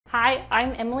Hi,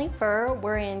 I'm Emily Furr.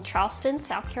 We're in Charleston,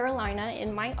 South Carolina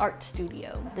in my art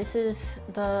studio. This is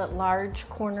the large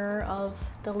corner of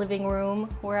the living room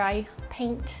where I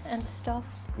paint and stuff.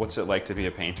 What's it like to be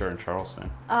a painter in Charleston?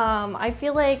 I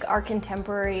feel like our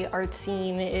contemporary art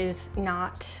scene is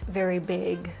not very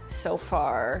big so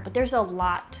far, but there's a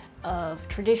lot of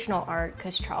traditional art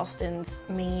because Charleston's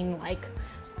main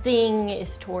thing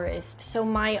is tourist. So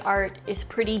my art is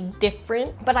pretty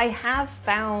different, but I have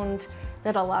found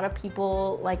that a lot of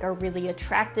people are really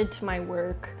attracted to my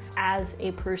work. As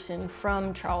a person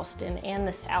from Charleston and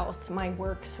the South, my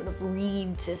work sort of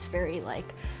reads as very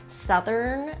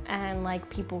Southern, and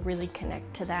people really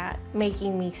connect to that,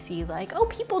 making me see oh,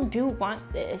 people do want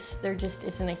this. There just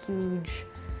isn't a huge,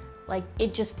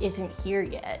 it just isn't here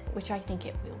yet, which I think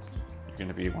it will be. You're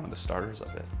gonna be one of the starters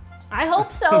of it. I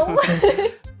hope so.